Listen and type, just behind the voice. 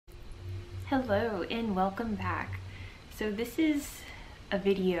Hello and welcome back. So this is a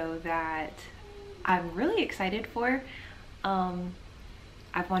video that I'm really excited for.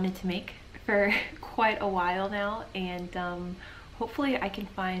 I've wanted to make for quite a while now, and hopefully I can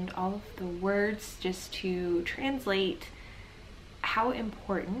find all of the words just to translate how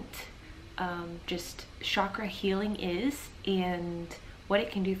important just chakra healing is and what it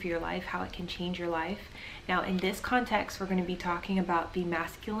can do for your life, how it can change your life. Now in this context, we're going to be talking about the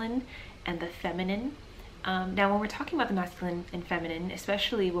masculine and the feminine. Now when we're talking about the masculine and feminine,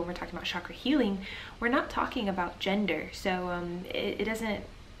 especially when we're talking about chakra healing, we're not talking about gender. So it doesn't,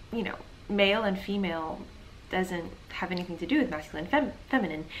 male and female doesn't have anything to do with masculine and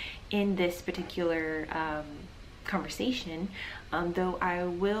feminine in this particular conversation, though I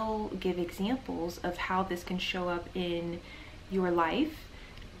will give examples of how this can show up in your life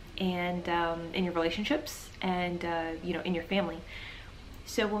and in your relationships and in your family.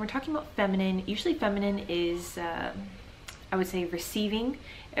 So when we're talking about feminine, usually feminine is I would say receiving.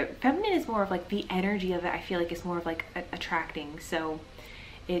 Feminine is more of like the energy of it. I feel like it's more of like attracting. So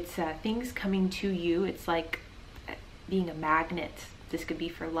it's things coming to you. It's like being a magnet. This could be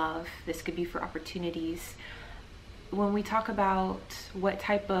for love. This could be for opportunities. When we talk about what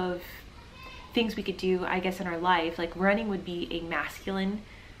type of things we could do, I guess, in our life, like running would be a masculine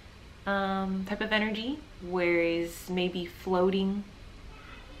type of energy, whereas maybe floating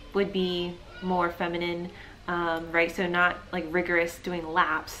would be more feminine, right? So not like rigorous doing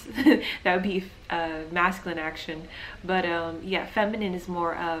laps. That would be masculine action. But yeah, feminine is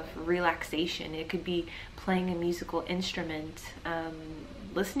more of relaxation. It could be playing a musical instrument,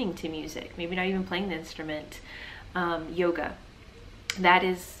 listening to music, maybe not even playing the instrument, yoga. That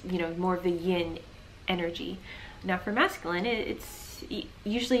is, more of the yin energy. Now for masculine, it's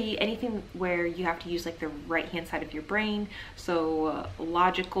usually anything where you have to use like the right hand side of your brain. So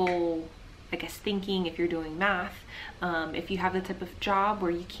logical, I guess, thinking. If you're doing math, if you have the type of job where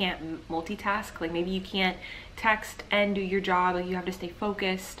you can't multitask, like maybe you can't text and do your job, like you have to stay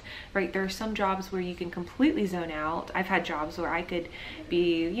focused, right? There are some jobs where you can completely zone out. I've had jobs where I could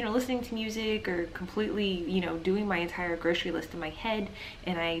be, listening to music or completely, doing my entire grocery list in my head,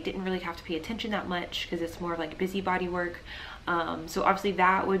 and I didn't really have to pay attention that much because it's more of like busybody work. So obviously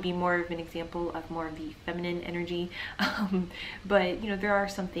that would be more of an example of more of the feminine energy. But there are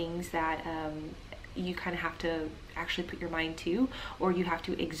some things that you kind of have to actually put your mind to, or you have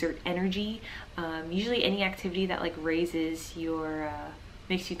to exert energy. Usually any activity that like raises your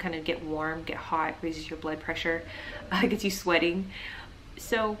makes you kind of get warm, get hot, raises your blood pressure, gets you sweating.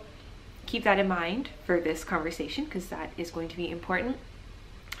 So keep that in mind for this conversation, because that is going to be important.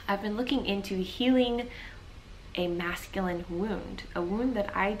 I've been looking into healing a masculine wound, a wound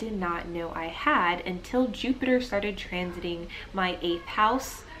that I did not know I had until Jupiter started transiting my 8th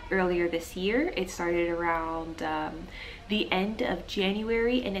house earlier this year. It started around the end of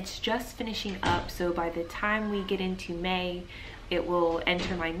January, and it's just finishing up. So by the time we get into May, it will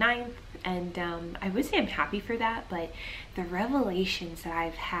enter my 9th. And I would say I'm happy for that, but the revelations that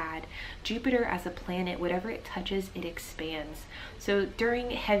I've had, Jupiter as a planet, whatever it touches, it expands. So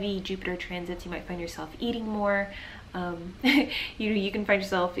during heavy Jupiter transits, you might find yourself eating more. You can find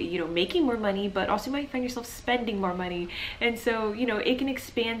yourself, making more money, but also you might find yourself spending more money. And so, it can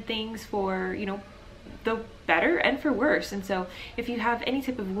expand things for, the better and for worse. And so if you have any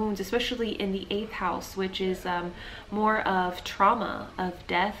type of wounds, especially in the 8th house, which is more of trauma, of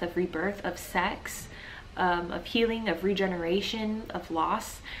death, of rebirth, of sex, of healing, of regeneration, of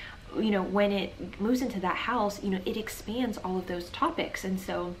loss, when it moves into that house, it expands all of those topics. And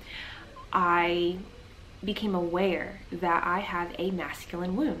so I became aware that I have a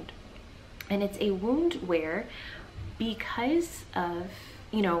masculine wound, and it's a wound where, because of,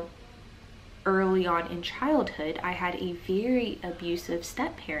 early on in childhood, I had a very abusive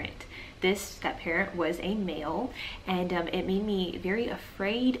step-parent. This step-parent was a male, and it made me very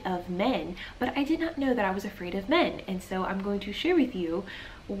afraid of men, but I did not know that I was afraid of men. And so I'm going to share with you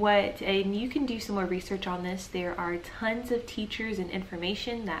and you can do some more research on this. There are tons of teachers and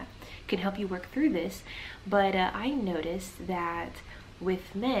information that can help you work through this, but I noticed that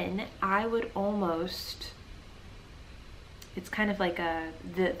with men, I would almost, it's kind of like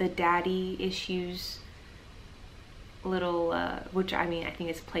the daddy issues little, which I think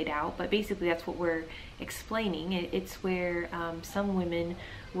is played out, but basically that's what we're explaining. It's where some women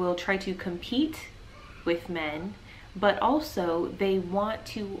will try to compete with men, but also they want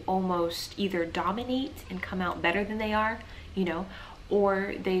to almost either dominate and come out better than they are,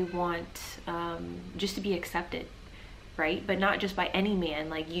 or they want just to be accepted, right? But not just by any man.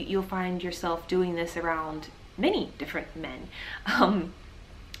 Like you'll find yourself doing this around many different men.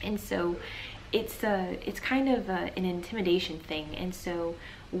 And so it's kind of an intimidation thing. And so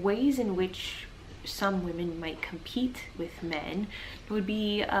ways in which some women might compete with men would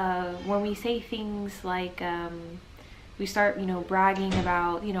be when we say things like we start, bragging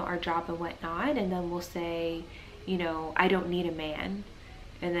about, our job and whatnot, and then we'll say, I don't need a man.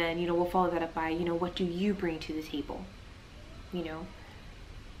 And then, we'll follow that up by, what do you bring to the table?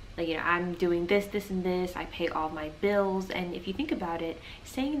 Like, I'm doing this, this, and this, I pay all my bills. And if you think about it,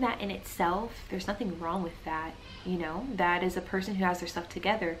 saying that in itself, there's nothing wrong with that. That is a person who has their stuff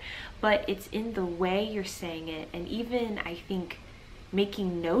together, but it's in the way you're saying it. And even, I think,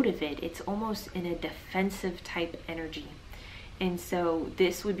 making note of it, it's almost in a defensive type energy. And so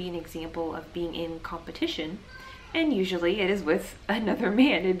this would be an example of being in competition. And usually it is with another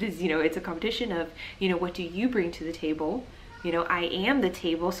man. It is, it's a competition of, what do you bring to the table? I am the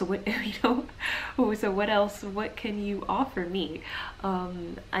table, so what, so what else, what can you offer me?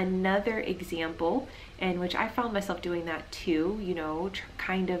 Another example, and which I found myself doing that too,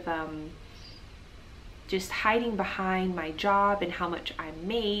 kind of just hiding behind my job and how much I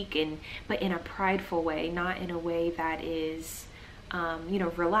make, but in a prideful way, not in a way that is,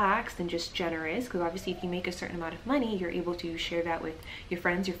 relaxed and just generous, because obviously if you make a certain amount of money, you're able to share that with your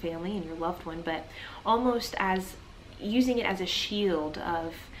friends, your family, and your loved one, but almost as using it as a shield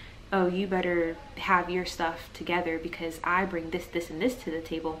of, oh, you better have your stuff together because I bring this, this, and this to the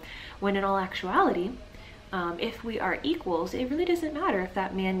table. When in all actuality, if we are equals, it really doesn't matter if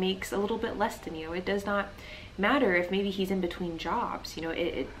that man makes a little bit less than you. It does not matter if maybe he's in between jobs.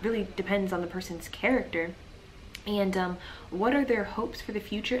 It really depends on the person's character. And what are their hopes for the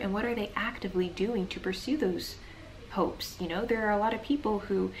future, and what are they actively doing to pursue those hopes? There are a lot of people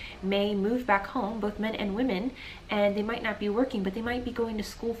who may move back home, both men and women, and they might not be working, but they might be going to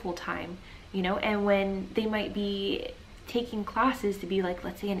school full time, and when they might be taking classes to be like,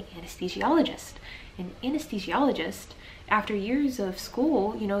 let's say, an anesthesiologist. An anesthesiologist, after years of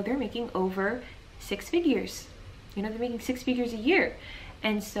school, they're making over 6 figures. They're making 6 figures a year.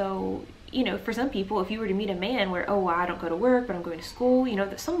 And so, for some people, if you were to meet a man where, oh, well, I don't go to work, but I'm going to school,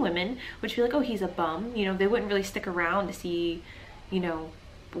 that some women would feel like, oh, he's a bum. They wouldn't really stick around to see,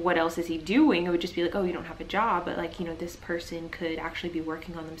 what else is he doing? It would just be like, oh, you don't have a job, but like, this person could actually be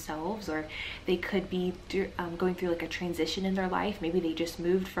working on themselves, or they could be going through like a transition in their life. Maybe they just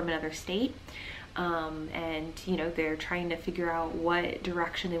moved from another state. And they're trying to figure out what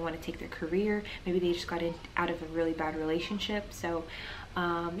direction they want to take their career. Maybe they just got out of a really bad relationship. So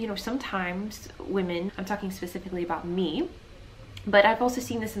sometimes women, I'm talking specifically about me, but I've also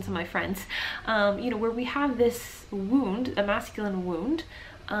seen this in some of my friends, where we have this wound, a masculine wound,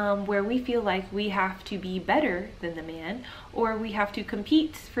 where we feel like we have to be better than the man, or we have to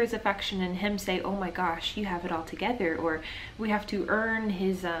compete for his affection and him say, oh my gosh, you have it all together, or we have to earn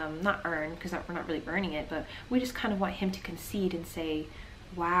his, not earn, because we're not really earning it, but we just kind of want him to concede and say,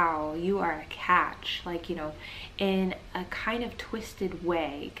 wow, you are a catch, like, in a kind of twisted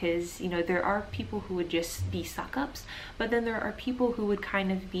way, because, there are people who would just be suck-ups, but then there are people who would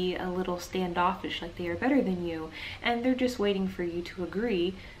kind of be a little standoffish, like they are better than you, and they're just waiting for you to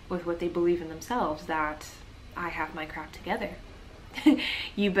agree with what they believe in themselves, that I have my crap together.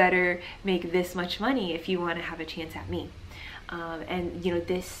 You better make this much money if you want to have a chance at me. And,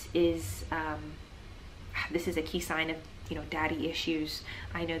 this is a key sign of daddy issues.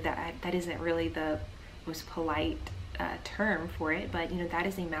 I know that isn't really the most polite term for it, but that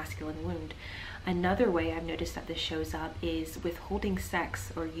is a masculine wound. Another way I've noticed that this shows up is withholding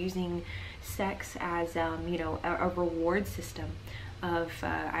sex, or using sex as a reward system. I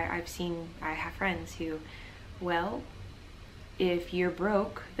have friends who, well, if you're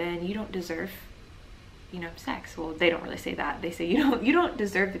broke, then you don't deserve sex. Well, they don't really say that. They say you don't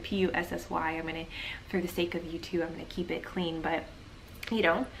deserve the PUSSY. I'm gonna, for the sake of you two, I'm gonna keep it clean, but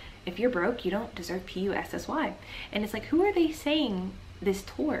if you're broke, you don't deserve PUSSY. And it's like, who are they saying this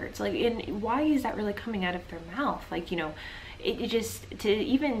towards? Like, and why is that really coming out of their mouth? Like, it just, to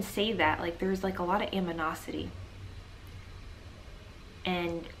even say that, like, there's like a lot of animosity.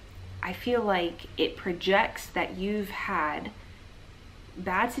 And I feel like it projects that you've had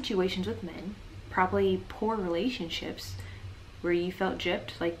bad situations with men, probably poor relationships where you felt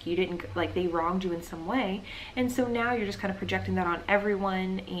gypped, like you didn't, like they wronged you in some way, and so now you're just kind of projecting that on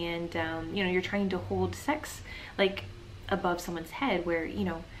everyone, and you're trying to hold sex like above someone's head, where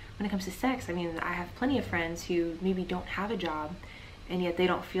when it comes to sex, I mean, I have plenty of friends who maybe don't have a job, and yet they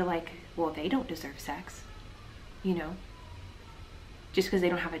don't feel like, well, they don't deserve sex, just because they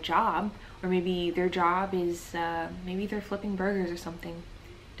don't have a job, or maybe their job is maybe they're flipping burgers or something.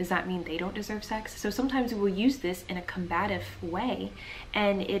 does that mean they don't deserve sex? So sometimes we'll use this in a combative way,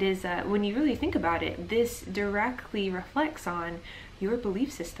 and it is, when you really think about it, this directly reflects on your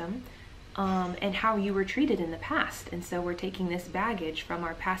belief system and how you were treated in the past. And so we're taking this baggage from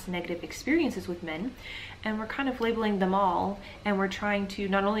our past negative experiences with men, and we're kind of labeling them all, and we're trying to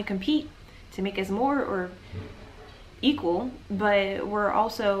not only compete to make us more or equal, but we're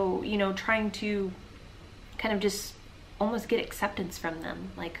also, you know, trying to kind of just almost get acceptance from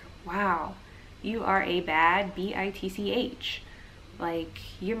them. Like, wow, you are a bad bitch. Like,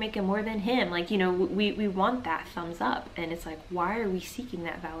 you're making more than him. Like, you know, we want that thumbs up. And it's like, why are we seeking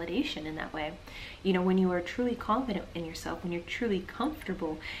that validation in that way? You know, when you are truly confident in yourself, when you're truly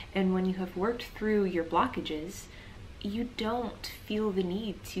comfortable, and when you have worked through your blockages, you don't feel the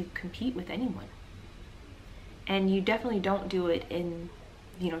need to compete with anyone. And you definitely don't do it in,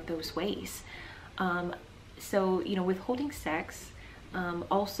 you know, those ways. So, you know, withholding sex,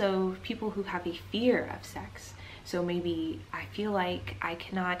 also people who have a fear of sex. So maybe I feel like I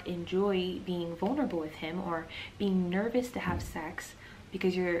cannot enjoy being vulnerable with him, or being nervous to have sex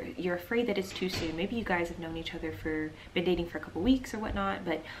because you're afraid that it's too soon. Maybe you guys have known each other been dating for a couple weeks or whatnot,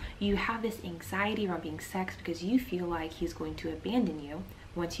 but you have this anxiety around being sex because you feel like he's going to abandon you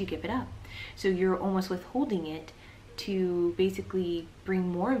once you give it up. So you're almost withholding it to basically bring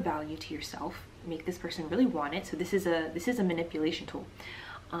more value to yourself, make this person really want it. So this is a manipulation tool,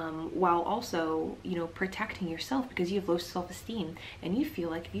 while also, you know, protecting yourself because you have low self-esteem, and you feel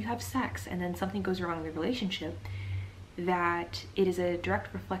like if you have sex and then something goes wrong in the relationship, that it is a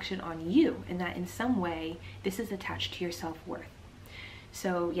direct reflection on you, and that in some way this is attached to your self-worth.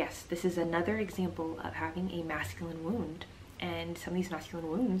 So yes, this is another example of having a masculine wound, and some of these masculine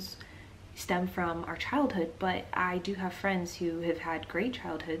wounds stem from our childhood. But I do have friends who have had great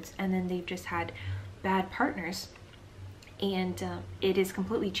childhoods, and then they've just had bad partners, and it has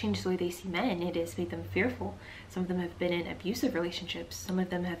completely changed the way they see men. It has made them fearful. Some of them have been in abusive relationships. Some of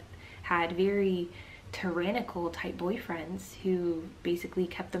them have had very tyrannical type boyfriends who basically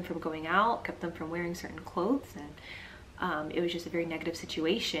kept them from going out, kept them from wearing certain clothes, and it was just a very negative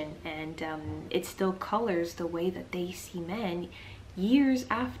situation. And it still colors the way that they see men years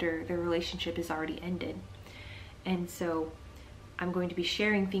after their relationship is already ended. And so I'm going to be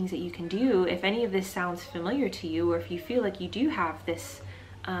sharing things that you can do if any of this sounds familiar to you, or if you feel like you do have this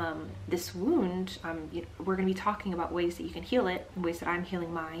this wound. We're going to be talking about ways that you can heal it, ways that I'm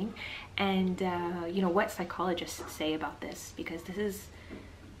healing mine, and you know, what psychologists say about this, because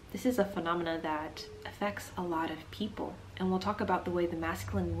this is a phenomena that affects a lot of people. And we'll talk about the way the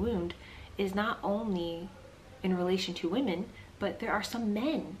masculine wound is not only in relation to women, but there are some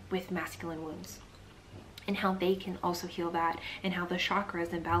men with masculine wounds, and how they can also heal that, and how the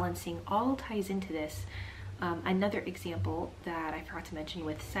chakras and balancing all ties into this. Another example that I forgot to mention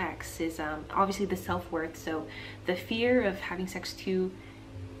with sex is obviously the self-worth. So the fear of having sex too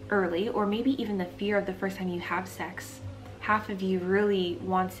early, or maybe even the fear of the first time you have sex. Half of you really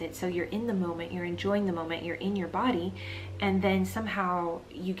wants it, so you're in the moment, you're enjoying the moment, you're in your body, and then somehow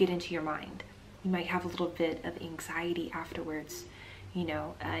you get into your mind. You might have a little bit of anxiety afterwards, you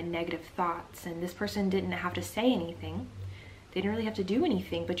know, negative thoughts, and this person didn't have to say anything. They didn't really have to do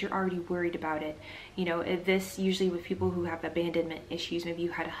anything, but you're already worried about it. You know, this usually with people who have abandonment issues. Maybe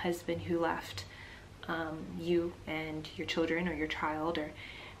you had a husband who left you and your children, or your child, or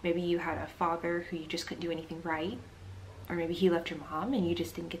maybe you had a father who you just couldn't do anything right, or maybe he left your mom and you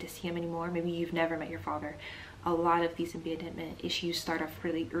just didn't get to see him anymore. Maybe you've never met your father. A lot of these abandonment issues start off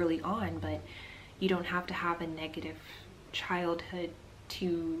really early on, but you don't have to have a negative childhood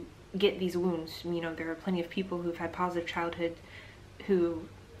to get these wounds. You know, there are plenty of people who've had positive childhood who,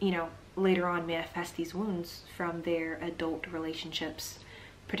 you know, later on manifest these wounds from their adult relationships,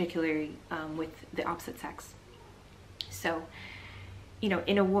 particularly with the opposite sex. So, you know,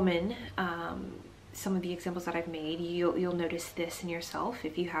 in a woman, some of the examples that I've made, you'll notice this in yourself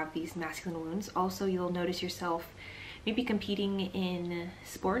if you have these masculine wounds. Also, you'll notice yourself maybe competing in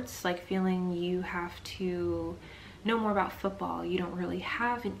sports, like feeling you have to know more about football. You don't really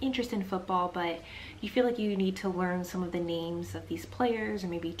have an interest in football, but you feel like you need to learn some of the names of these players, or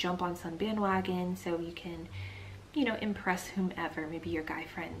maybe jump on some bandwagon so you can, you know, impress whomever, maybe your guy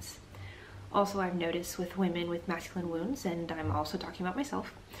friends. Also, I've noticed with women with masculine wounds, and I'm also talking about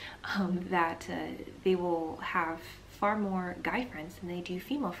myself, that they will have far more guy friends than they do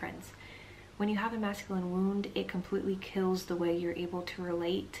female friends. When you have a masculine wound, it completely kills the way you're able to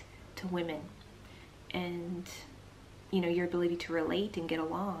relate to women. And, you know, your ability to relate and get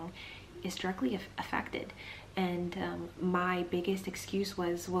along is directly affected. And my biggest excuse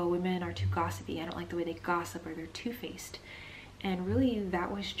was, well, women are too gossipy. I don't like the way they gossip, or they're two-faced. And really,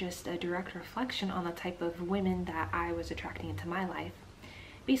 that was just a direct reflection on the type of women that I was attracting into my life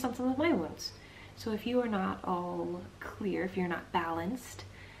based on some of my wounds. So if you are not all clear, if you're not balanced,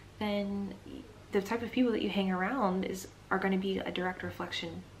 then the type of people that you hang around are going to be a direct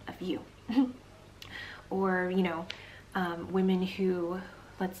reflection of you. Or, you know, women who,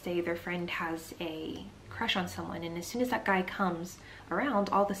 let's say their friend has a crush on someone, and as soon as that guy comes around,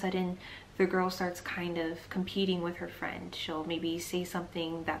 all of a sudden the girl starts kind of competing with her friend. She'll maybe say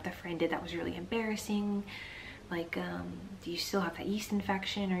something that the friend did that was really embarrassing, like, do you still have that yeast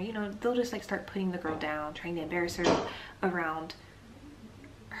infection? Or, you know, they'll just like start putting the girl down, trying to embarrass her around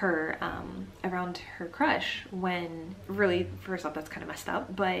her crush, when really, first off, that's kind of messed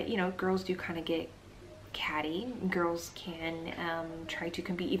up. But, you know, girls do kind of get catty. Girls can try to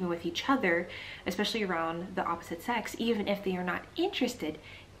compete even with each other, especially around the opposite sex, even if they are not interested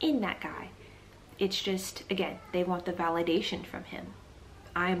in that guy. It's just, again, they want the validation from him.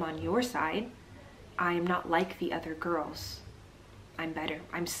 I am on your side. I am not like the other girls. I'm better.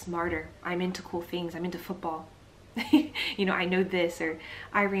 I'm smarter. I'm into cool things. I'm into football. You know, I know this, or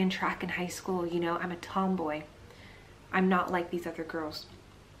I ran track in high school. You know, I'm a tomboy. I'm not like these other girls.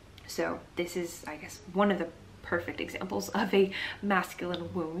 So this is, I guess, one of the perfect examples of a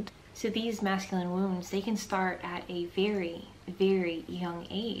masculine wound. So these masculine wounds, they can start at a very, very young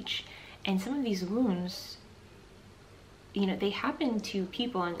age. And some of these wounds, you know, they happen to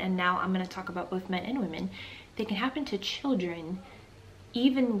people, and now I'm going to talk about both men and women. They can happen to children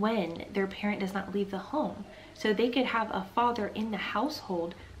even when their parent does not leave the home. So they could have a father in the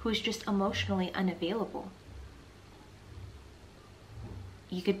household who is just emotionally unavailable.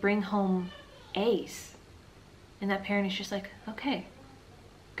 You could bring home A's, and that parent is just like, okay,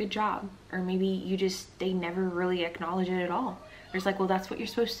 good job. Or maybe they never really acknowledge it at all. Or it's like, well, that's what you're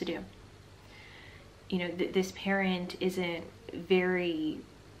supposed to do. You know, this parent isn't very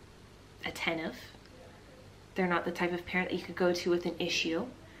attentive. They're not the type of parent that you could go to with an issue.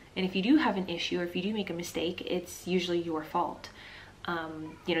 And if you do have an issue, or if you do make a mistake, it's usually your fault.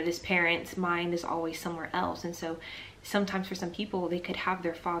 You know, this parent's mind is always somewhere else. And so sometimes for some people, they could have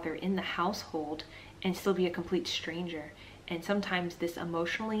their father in the household and still be a complete stranger. And sometimes this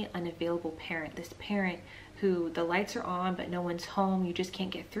emotionally unavailable parent, this parent who the lights are on but no one's home, you just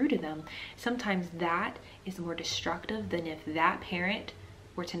can't get through to them, sometimes that is more destructive than if that parent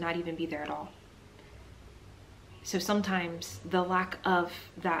were to not even be there at all. So sometimes the lack of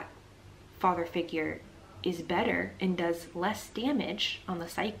that father figure is better and does less damage on the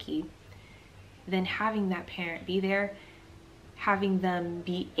psyche than having that parent be there, having them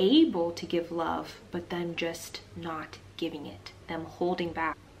be able to give love, but then just not giving it, them holding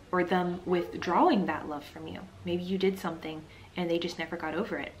back, or them withdrawing that love from you. Maybe you did something and they just never got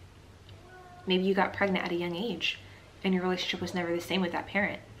over it. Maybe you got pregnant at a young age and your relationship was never the same with that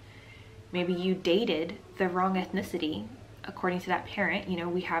parent. Maybe you dated the wrong ethnicity according to that parent. You know,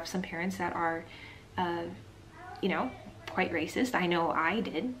 we have some parents that are, you know, quite racist. I know I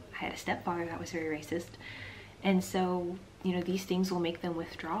did. I had a stepfather that was very racist. And so, you know, these things will make them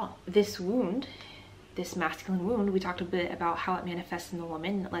withdraw. This wound, this masculine wound, we talked a bit about how it manifests in the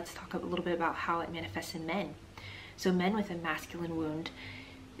woman. Let's talk a little bit about how it manifests in men. So men with a masculine wound,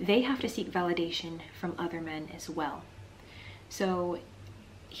 they have to seek validation from other men as well. So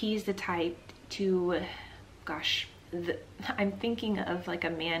he's the type to, I'm thinking of like a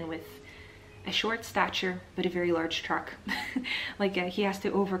man with a short stature but a very large truck. Like he has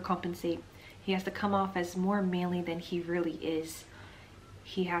to overcompensate. He has to come off as more manly than he really is.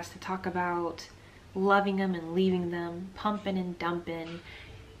 He has to talk about loving them and leaving them, pumping and dumping.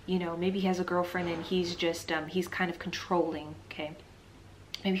 You know, maybe he has a girlfriend and he's just, he's kind of controlling, okay?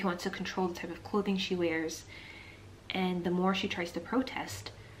 Maybe he wants to control the type of clothing she wears. And the more she tries to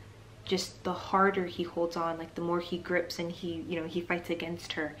protest, just the harder he holds on, like the more he grips and he fights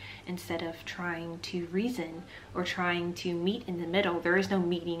against her instead of trying to reason or trying to meet in the middle. There is no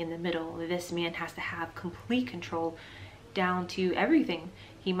meeting in the middle. This man has to have complete control down to everything.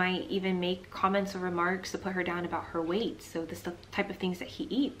 He might even make comments or remarks to put her down about her weight. So this the type of things that she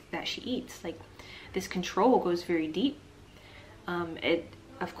eats. Like this control goes very deep.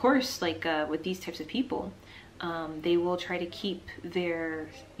 Of course, like with these types of people, they will try to keep their,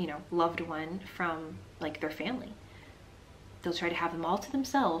 loved one from like their family. They'll try to have them all to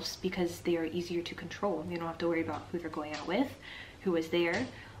themselves because they are easier to control. You don't have to worry about who they're going out with, who is there.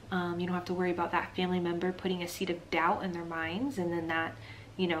 You don't have to worry about that family member putting a seed of doubt in their minds, and then that,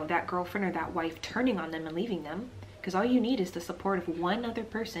 that girlfriend or that wife turning on them and leaving them. Because all you need is the support of one other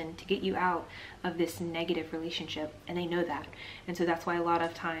person to get you out of this negative relationship, and they know that. And so that's why a lot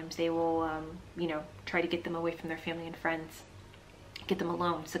of times they will, try to get them away from their family and friends. get them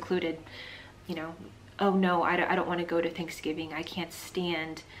alone, secluded, you know, oh no, I don't want to go to Thanksgiving. I can't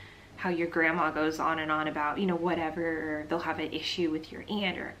stand how your grandma goes on and on about, you know, whatever, or they'll have an issue with your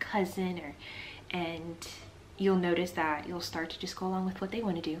aunt or a cousin, and you'll notice that you'll start to just go along with what they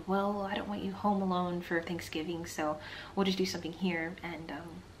want to do. Well, I don't want you home alone for Thanksgiving, so we'll just do something here. And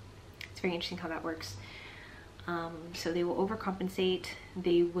it's very interesting how that works. So they will overcompensate.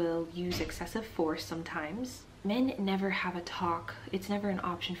 They will use excessive force sometimes. Men never have a talk. It's never an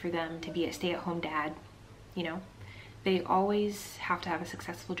option for them to be a stay-at-home dad, you know? They always have to have a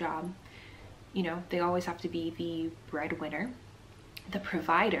successful job. You know, they always have to be the breadwinner, the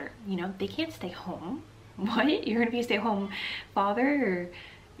provider. You know, they can't stay home. What? You're gonna be a stay-at-home father, or,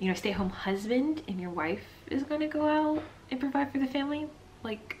 you know, stay-at-home husband, and your wife is gonna go out and provide for the family?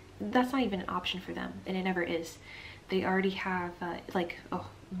 Like, that's not even an option for them, and it never is. They already have, like, oh,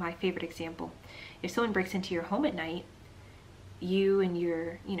 my favorite example. If someone breaks into your home at night, you and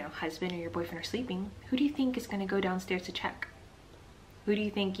your, you know, husband or your boyfriend are sleeping, who do you think is going to go downstairs to check? Who do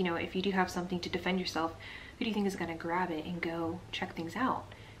you think, you know, if you do have something to defend yourself, who do you think is going to grab it and go check things out?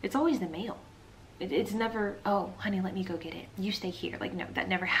 It's always the male. It's never, oh, honey, let me go get it. You stay here. Like, no, that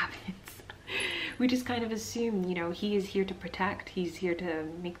never happens. We just kind of assume, you know, he is here to protect. He's here to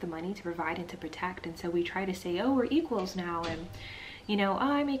make the money, to provide, and to protect. And so we try to say, oh, we're equals now. And, you know,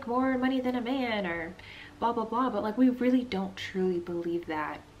 oh, I make more money than a man, or blah, blah, blah. But like, we really don't truly believe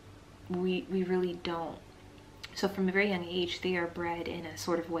that. We really don't. So from a very young age, they are bred in a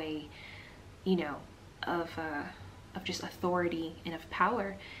sort of way, you know, of just authority and of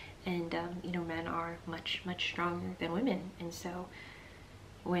power. And, you know, men are much, much stronger than women. And so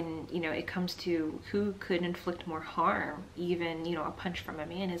when, you know, it comes to who could inflict more harm, even, you know, a punch from a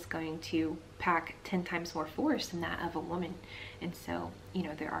man is going to pack 10 times more force than that of a woman. And so, you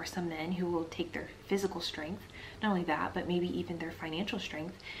know, there are some men who will take their physical strength, not only that, but maybe even their financial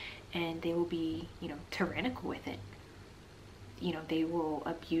strength, and they will be, you know, tyrannical with it. You know, they will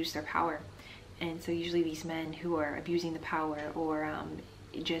abuse their power. And so usually these men who are abusing the power, or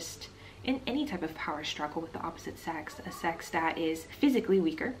just in any type of power struggle with the opposite sex, a sex that is physically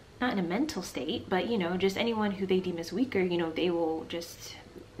weaker, not in a mental state, but, you know, just anyone who they deem as weaker, you know, they will just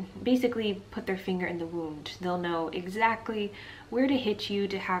basically put their finger in the wound. They'll know exactly where to hit you,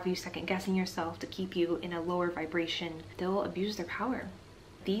 to have you second guessing yourself, to keep you in a lower vibration. They'll abuse their power.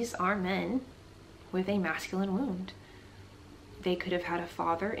 These are men with a masculine wound. They could have had a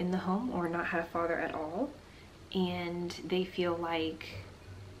father in the home or not had a father at all, and they feel like,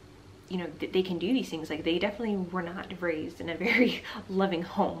 you know, they can do these things. Like, they definitely were not raised in a very loving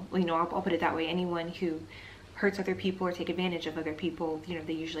home. You know, I'll put it that way. Anyone who hurts other people or take advantage of other people, you know,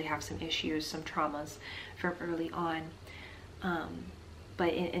 they usually have some issues, some traumas from early on.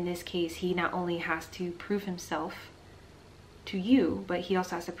 But in this case, he not only has to prove himself to you, but he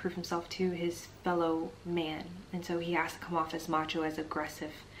also has to prove himself to his fellow man. And so he has to come off as macho, as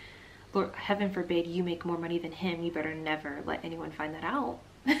aggressive. Lord, heaven forbid you make more money than him. You better never let anyone find that out.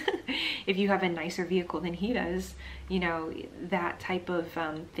 If you have a nicer vehicle than he does, you know, that type of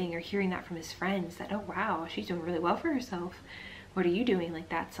thing, or hearing that from his friends, that, oh wow, she's doing really well for herself, what are you doing? Like,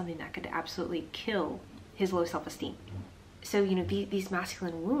 that's something that could absolutely kill his low self-esteem. So, you know, these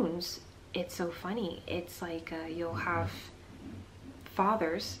masculine wounds, it's so funny. It's like you'll have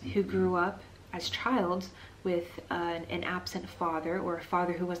fathers who grew up as child with an absent father, or a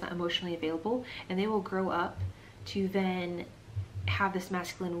father who was not emotionally available, and they will grow up to then have this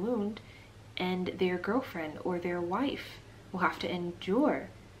masculine wound, and their girlfriend or their wife will have to endure,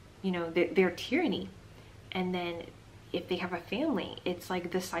 you know, their tyranny. And then if they have a family, it's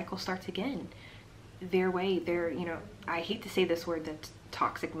like the cycle starts again. Their way, you know, I hate to say this word, that's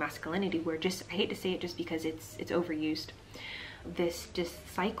toxic masculinity, where just, I hate to say it just because it's overused. This just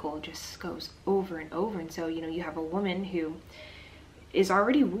cycle just goes over and over. And so, you know, you have a woman who is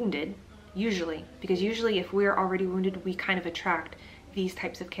already wounded, usually, because usually if we're already wounded, we kind of attract these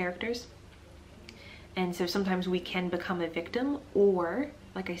types of characters. And so sometimes we can become a victim, or,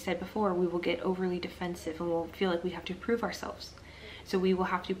 like I said before, we will get overly defensive and we'll feel like we have to prove ourselves. So we will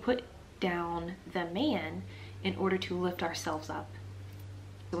have to put down the man in order to lift ourselves up.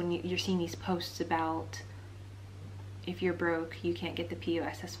 So when you're seeing these posts about, if you're broke, you can't get the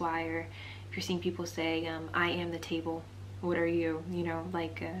PUSSY, or if you're seeing people say, I am the table, what are you? You know,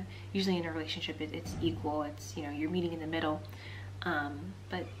 like, usually in a relationship, it's equal. It's, you know, you're meeting in the middle.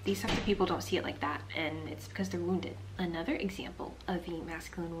 But these types of people don't see it like that, and it's because they're wounded. Another example of the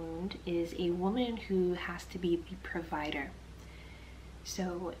masculine wound is a woman who has to be the provider.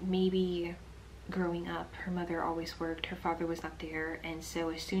 So maybe growing up, her mother always worked, her father was not there, and so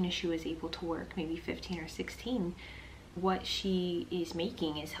as soon as she was able to work, maybe 15 or 16, what she is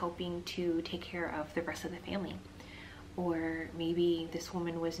making is helping to take care of the rest of the family. Or maybe this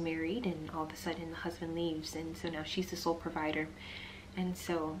woman was married and all of a sudden the husband leaves, and so now she's the sole provider, and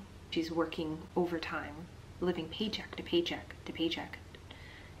so she's working overtime, living paycheck to paycheck to paycheck,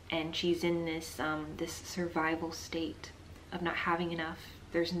 and she's in this this survival state of not having enough.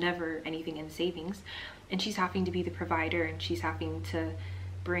 There's never anything in savings, and she's having to be the provider, and she's having to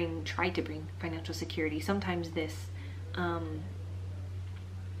try to bring financial security. Sometimes this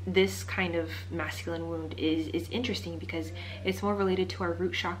kind of masculine wound is interesting because it's more related to our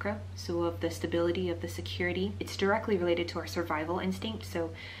root chakra, so of the stability, of the security. It's directly related to our survival instinct,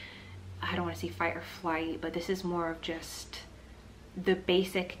 so I don't want to say fight or flight, but this is more of just the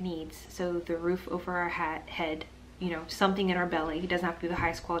basic needs. So the roof over our head, you know, something in our belly. It doesn't have to be the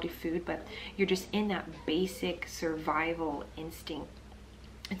highest quality food, but you're just in that basic survival instinct.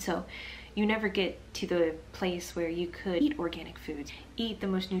 And so you never get to the place where you could eat organic foods, eat the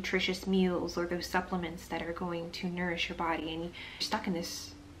most nutritious meals or those supplements that are going to nourish your body, and you're stuck in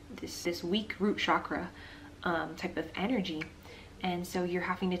this weak root chakra type of energy. And so you're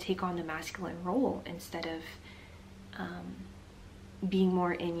having to take on the masculine role instead of being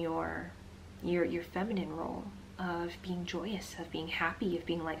more in your feminine role of being joyous, of being happy, of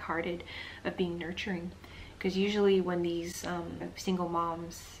being lighthearted, of being nurturing. Because usually when these single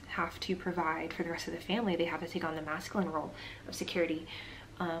moms have to provide for the rest of the family, they have to take on the masculine role of security.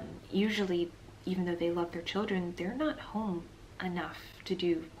 Usually, even though they love their children, they're not home enough to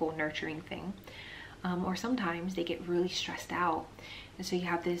do the whole nurturing thing. Or sometimes they get really stressed out, and so you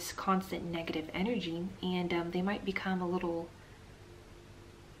have this constant negative energy, and they might become a little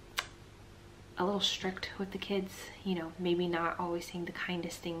strict with the kids, you know, maybe not always saying the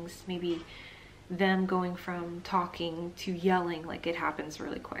kindest things, maybe them going from talking to yelling, like it happens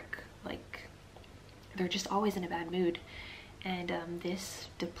really quick, like they're just always in a bad mood. And this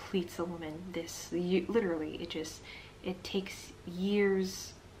depletes a woman. Literally, it takes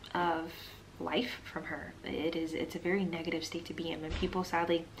years of life from her. It's a very negative state to be in, and people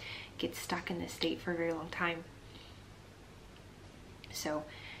sadly get stuck in this state for a very long time. So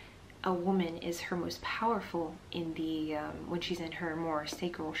a woman is her most powerful in the when she's in her more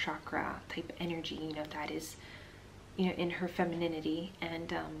sacral chakra type energy, you know, that is, you know, in her femininity,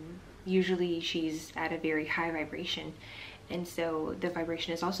 and usually she's at a very high vibration. And so the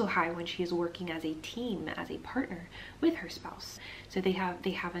vibration is also high when she is working as a team, as a partner with her spouse. So they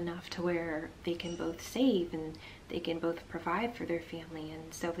have enough to where they can both save and they can both provide for their family,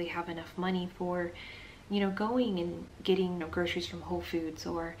 and so they have enough money for, you know, going and getting, you know, groceries from Whole Foods,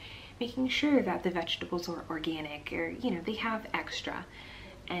 or making sure that the vegetables are organic, or, you know, they have extra.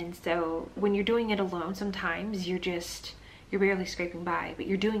 And so when you're doing it alone, sometimes you're barely scraping by, but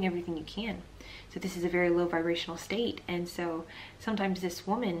you're doing everything you can. So this is a very low vibrational state, and so sometimes this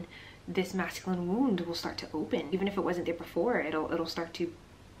woman, this masculine wound will start to open. Even if it wasn't there before, it'll start to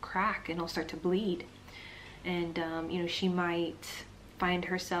crack and it'll start to bleed. And you know, she might find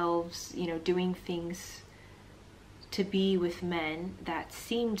herself, you know, doing things to be with men that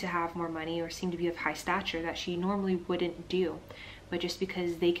seem to have more money or seem to be of high stature that she normally wouldn't do, but just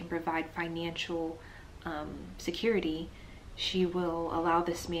because they can provide financial security, she will allow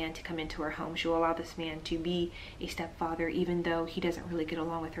this man to come into her home. She will allow this man to be a stepfather, even though he doesn't really get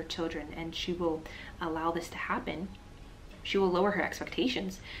along with her children, and she will allow this to happen. She will lower her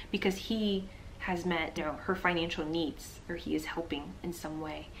expectations because he has met, you know, her financial needs, or he is helping in some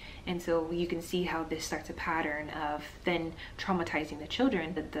way. And so you can see how this starts a pattern of then traumatizing the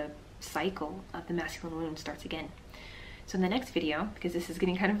children, that the cycle of the masculine wound starts again. So in the next video, because this is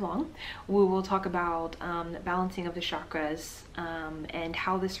getting kind of long, we will talk about balancing of the chakras, and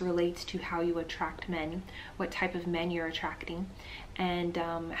how this relates to how you attract men, what type of men you're attracting, and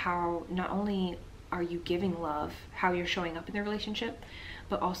how not only are you giving love, how you're showing up in the relationship,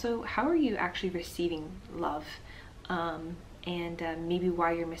 but also how are you actually receiving love, and maybe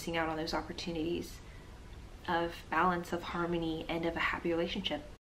why you're missing out on those opportunities of balance, of harmony, and of a happy relationship.